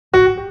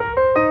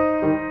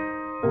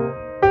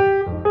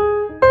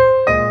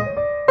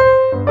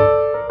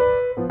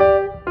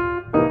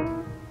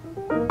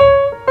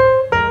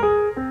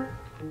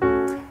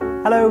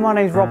my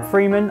name is Rob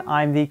Freeman.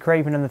 I'm the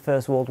Craven and the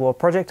First World War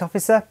Project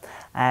Officer,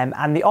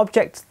 and the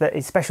object that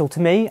is special to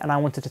me and I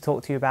wanted to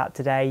talk to you about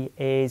today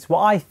is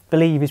what I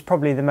believe is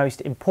probably the most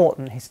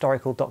important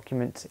historical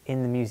document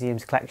in the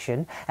museum's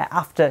collection,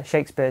 after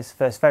Shakespeare's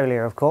First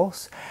Folio of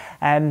course,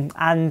 and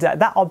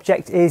that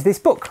object is this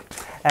book,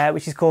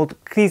 which is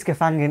called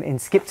Kriegsgefangen in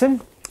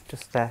Skipton.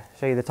 Just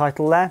show you the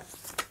title there.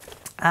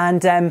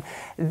 And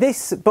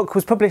this book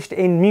was published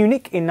in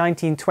Munich in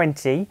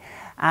 1920,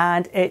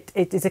 and it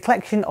is a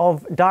collection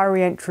of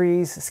diary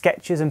entries,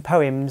 sketches and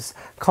poems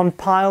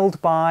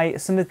compiled by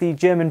some of the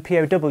German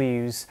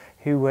POWs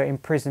who were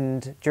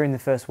imprisoned during the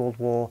First World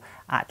War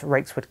at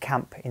Raikeswood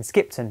Camp in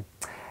Skipton.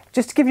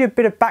 Just to give you a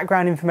bit of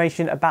background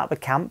information about the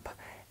camp,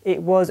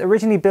 it was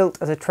originally built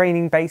as a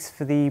training base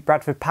for the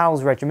Bradford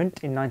Powell's Regiment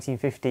in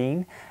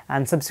 1915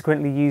 and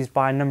subsequently used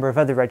by a number of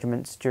other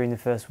regiments during the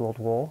First World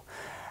War,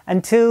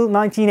 until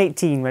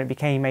 1918 when it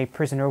became a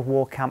prisoner of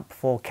war camp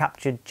for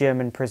captured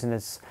German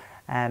prisoners.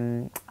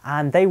 And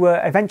they were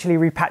eventually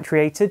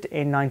repatriated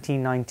in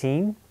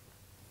 1919,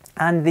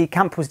 and the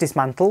camp was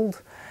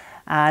dismantled,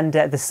 and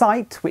the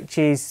site, which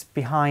is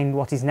behind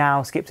what is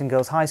now Skipton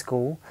Girls High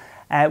School,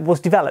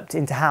 was developed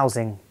into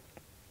housing.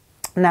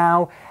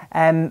 Now,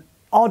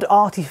 odd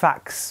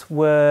artefacts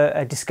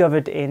were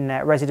discovered in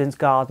residence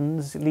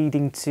gardens,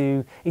 leading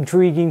to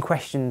intriguing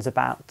questions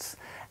about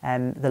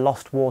the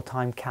lost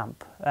wartime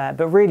camp.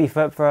 But really,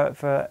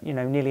 for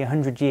nearly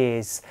 100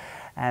 years,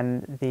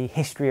 the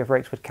history of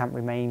Raikeswood Camp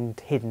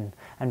remained hidden,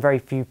 and very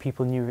few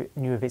people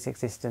knew of its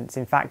existence.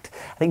 In fact,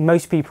 I think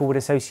most people would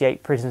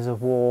associate prisoners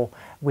of war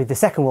with the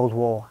Second World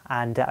War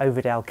and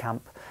Overdale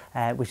Camp,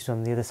 which is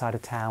on the other side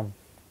of town.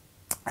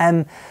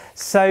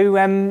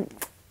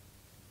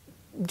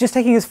 Just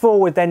taking us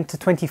forward then to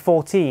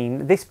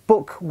 2014, this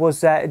book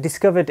was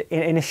discovered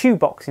in a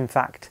shoebox, in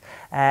fact,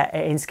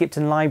 in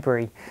Skipton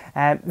Library.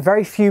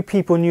 Very few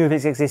people knew of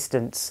its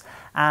existence,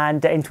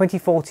 and in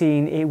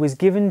 2014 it was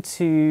given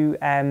to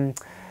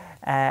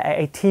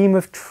a team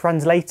of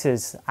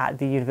translators at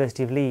the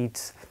University of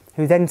Leeds,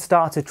 who then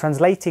started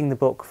translating the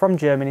book from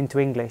German into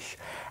English.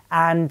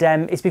 And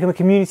it's become a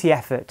community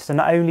effort, so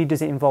not only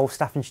does it involve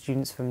staff and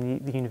students from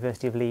the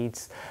University of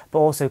Leeds, but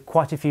also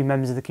quite a few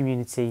members of the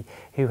community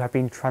who have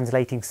been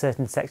translating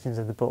certain sections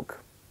of the book.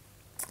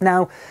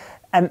 Now,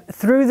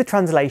 through the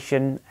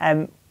translation,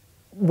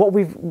 what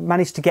we've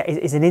managed to get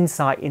is an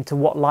insight into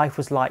what life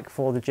was like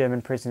for the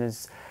German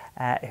prisoners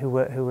who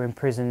were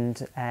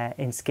imprisoned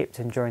in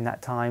Skipton during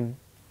that time.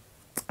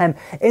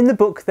 In the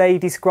book they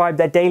describe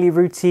their daily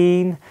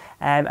routine,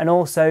 and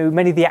also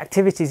many of the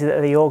activities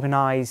that they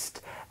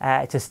organised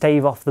to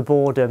stave off the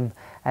boredom.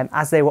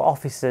 As they were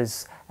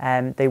officers,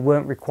 they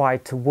weren't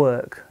required to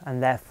work,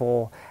 and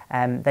therefore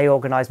they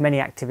organised many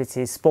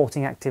activities,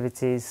 sporting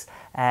activities,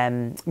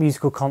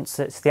 musical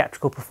concerts,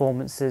 theatrical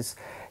performances,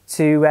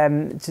 to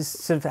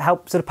sort of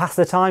help pass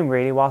the time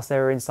really whilst they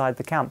were inside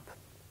the camp.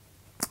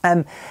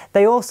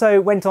 They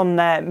also went on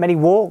many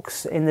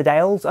walks in the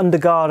Dales, under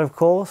guard of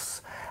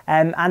course,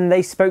 and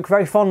they spoke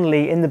very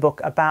fondly in the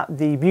book about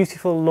the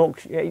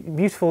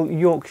beautiful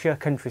Yorkshire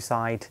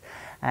countryside.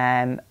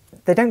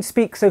 They don't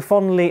speak so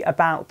fondly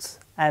about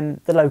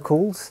the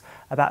locals,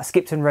 about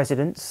Skipton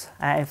residents.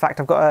 In fact,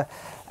 I've got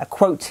a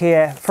quote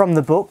here from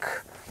the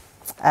book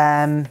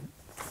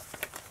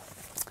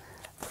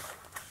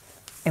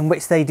in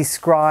which they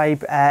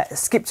describe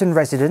Skipton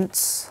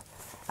residents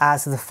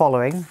as the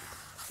following.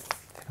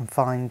 If I can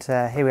find,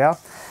 here we are.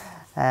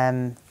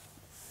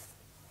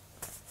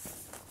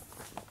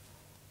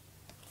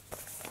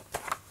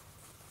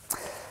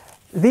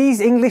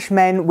 These English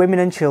men, women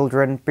and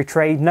children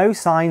betrayed no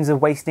signs of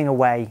wasting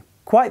away.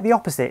 Quite the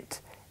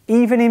opposite.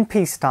 Even in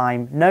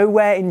peacetime,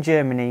 nowhere in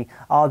Germany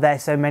are there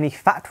so many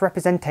fat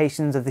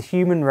representations of the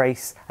human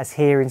race as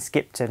here in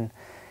Skipton.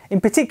 In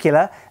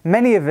particular,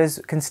 many of us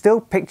can still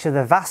picture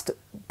the vast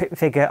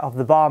figure of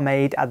the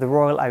barmaid at the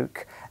Royal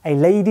Oak, a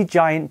lady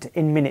giant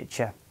in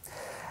miniature.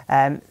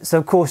 So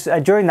of course,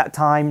 during that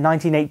time,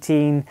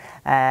 1918,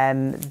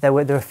 there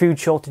were food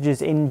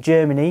shortages in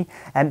Germany,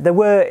 and there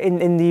were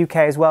in the UK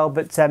as well,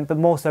 but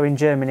more so in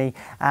Germany,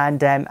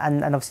 and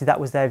obviously that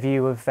was their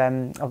view of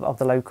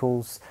the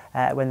locals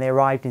when they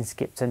arrived in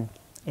Skipton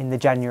in the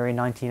January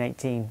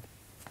 1918.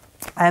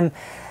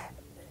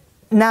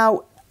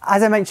 Now,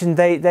 as I mentioned,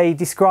 they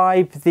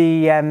describe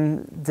the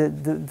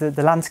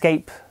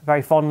landscape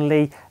very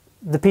fondly.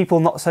 The people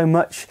not so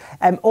much,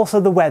 also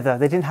the weather.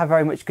 They didn't have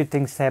very much good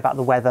things to say about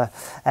the weather.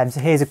 So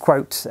here's a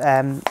quote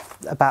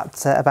about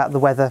the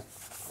weather.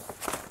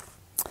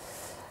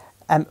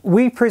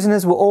 We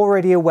prisoners were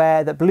already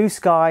aware that blue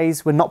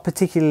skies were not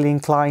particularly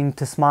inclined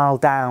to smile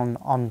down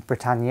on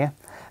Britannia,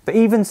 but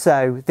even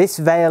so, this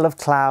veil of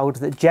cloud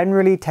that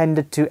generally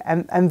tended to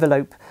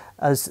envelope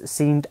us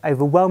seemed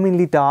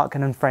overwhelmingly dark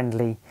and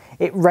unfriendly.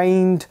 It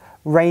rained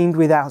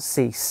without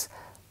cease.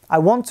 I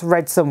once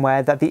read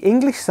somewhere that the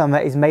English summer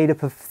is made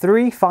up of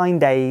 3 fine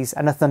days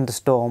and a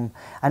thunderstorm,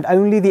 and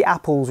only the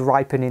apples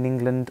ripen in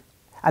England,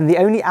 and the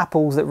only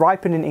apples that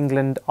ripen in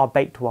England are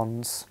baked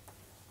ones.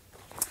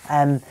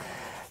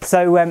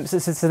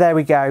 So there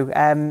we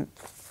go.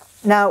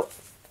 Now,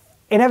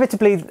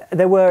 inevitably,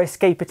 there were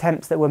escape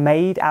attempts that were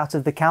made out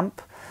of the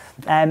camp,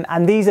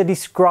 and these are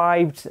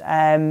described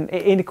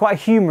in quite a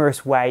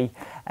humorous way,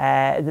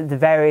 the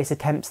various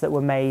attempts that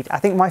were made. I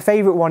think my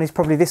favourite one is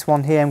probably this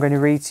one here I'm going to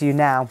read to you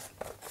now.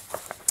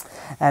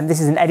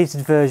 This is an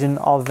edited version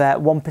of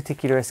one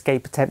particular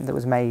escape attempt that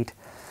was made.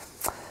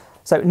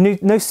 So,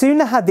 no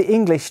sooner had the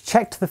English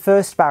checked the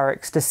first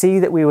barracks to see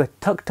that we were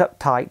tucked up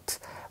tight,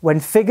 when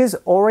figures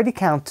already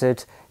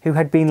counted, who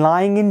had been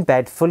lying in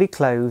bed fully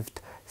clothed,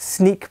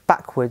 sneak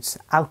backwards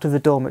out of the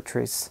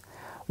dormitories,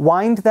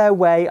 wind their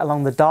way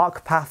along the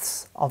dark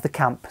paths of the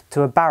camp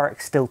to a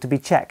barrack still to be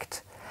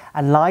checked,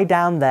 and lie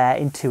down there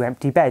in 2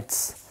 empty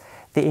beds.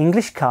 The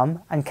English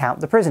come and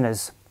count the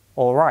prisoners.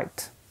 All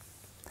right.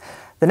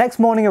 The next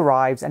morning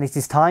arrives, and it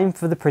is time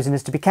for the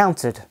prisoners to be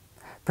counted.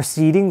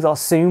 Proceedings are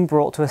soon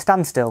brought to a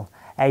standstill.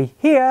 A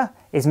 "here"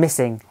 is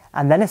missing,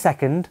 and then a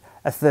second,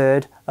 a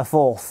third, a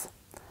fourth.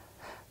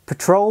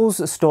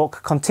 Patrols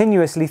stalk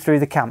continuously through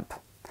the camp.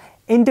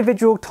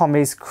 Individual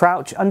Tommies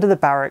crouch under the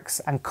barracks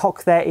and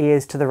cock their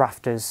ears to the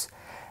rafters.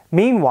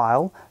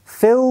 Meanwhile,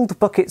 filled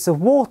buckets of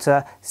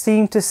water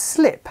seem to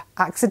slip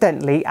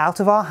accidentally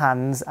out of our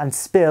hands and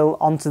spill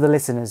onto the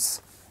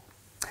listeners.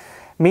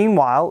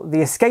 Meanwhile,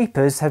 the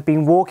escapers have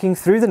been walking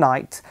through the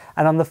night,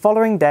 and on the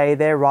following day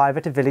they arrive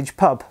at a village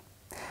pub.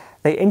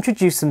 They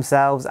introduce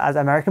themselves as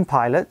American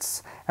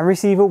pilots and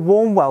receive a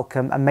warm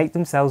welcome and make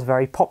themselves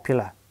very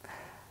popular.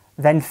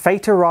 Then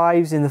fate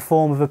arrives in the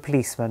form of a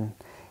policeman.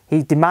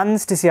 He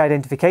demands to see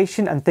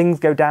identification, and things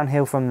go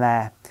downhill from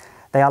there.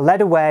 They are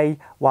led away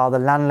while the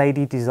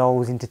landlady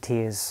dissolves into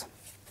tears.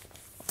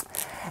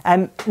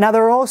 Now,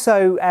 there are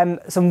also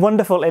some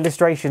wonderful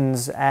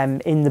illustrations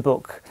in the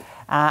book.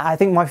 I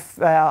think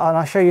and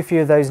I'll show you a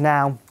few of those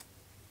now.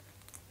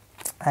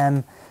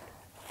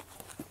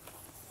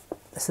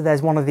 So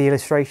there's one of the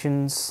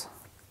illustrations.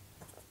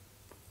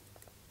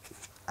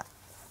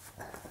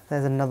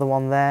 There's another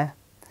one there.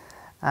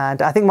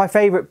 And I think my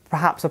favourite,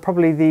 perhaps, are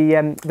probably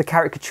the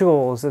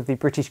caricatures of the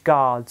British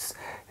Guards,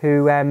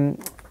 who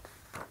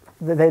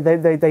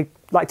they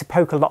like to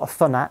poke a lot of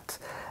fun at.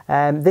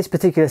 This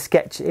particular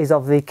sketch is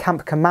of the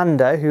camp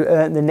commander, who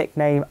earned the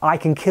nickname "I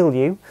can kill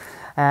you,"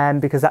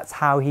 because that's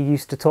how he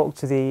used to talk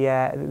to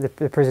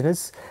the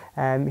prisoners.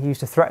 He used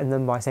to threaten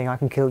them by saying "I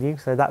can kill you,"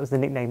 so that was the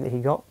nickname that he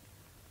got.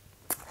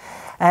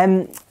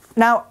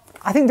 Now,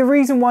 I think the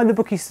reason why the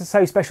book is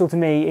so special to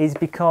me is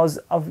because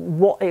of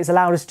what it's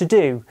allowed us to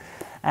do.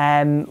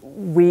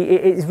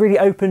 It's really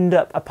opened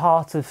up a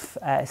part of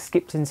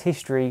Skipton's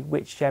history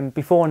which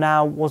before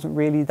now wasn't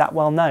really that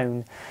well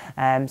known.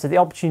 So the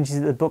opportunities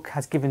that the book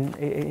has given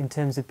in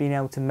terms of being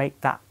able to make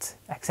that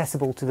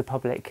accessible to the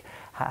public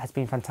has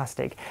been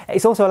fantastic.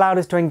 It's also allowed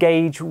us to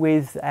engage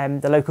with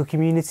the local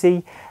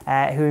community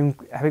who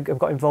have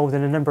got involved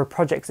in a number of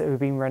projects that we've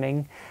been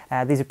running.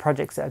 These are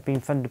projects that have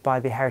been funded by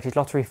the Heritage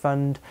Lottery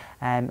Fund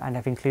and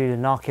have included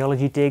an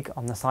archaeology dig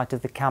on the site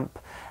of the camp.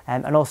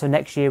 And also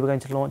next year we're going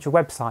to launch a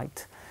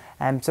website.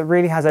 So it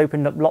really has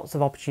opened up lots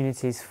of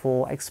opportunities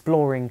for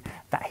exploring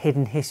that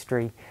hidden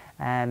history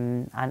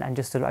and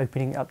just sort of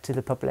opening it up to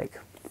the public.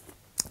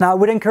 Now, I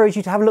would encourage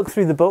you to have a look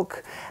through the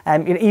book,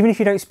 even if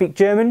you don't speak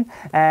German.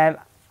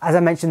 As I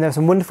mentioned, there are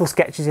some wonderful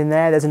sketches in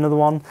there. There's another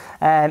one.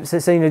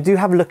 So do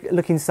have a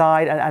look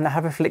inside and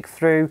have a flick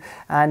through,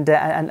 and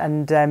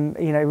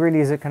it really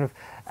is a kind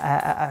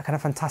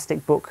of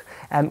fantastic book,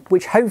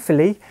 which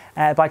hopefully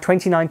by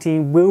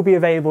 2019 will be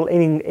available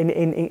in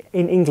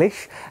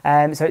English.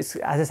 So it's,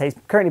 as I say, it's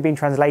currently being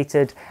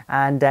translated,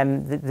 and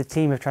the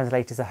team of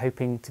translators are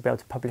hoping to be able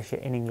to publish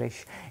it in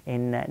English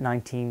in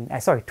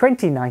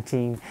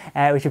 2019,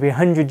 which will be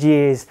 100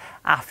 years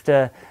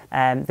after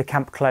the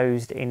camp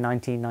closed in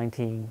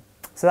 1919.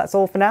 So that's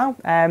all for now,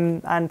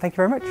 and thank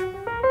you very much.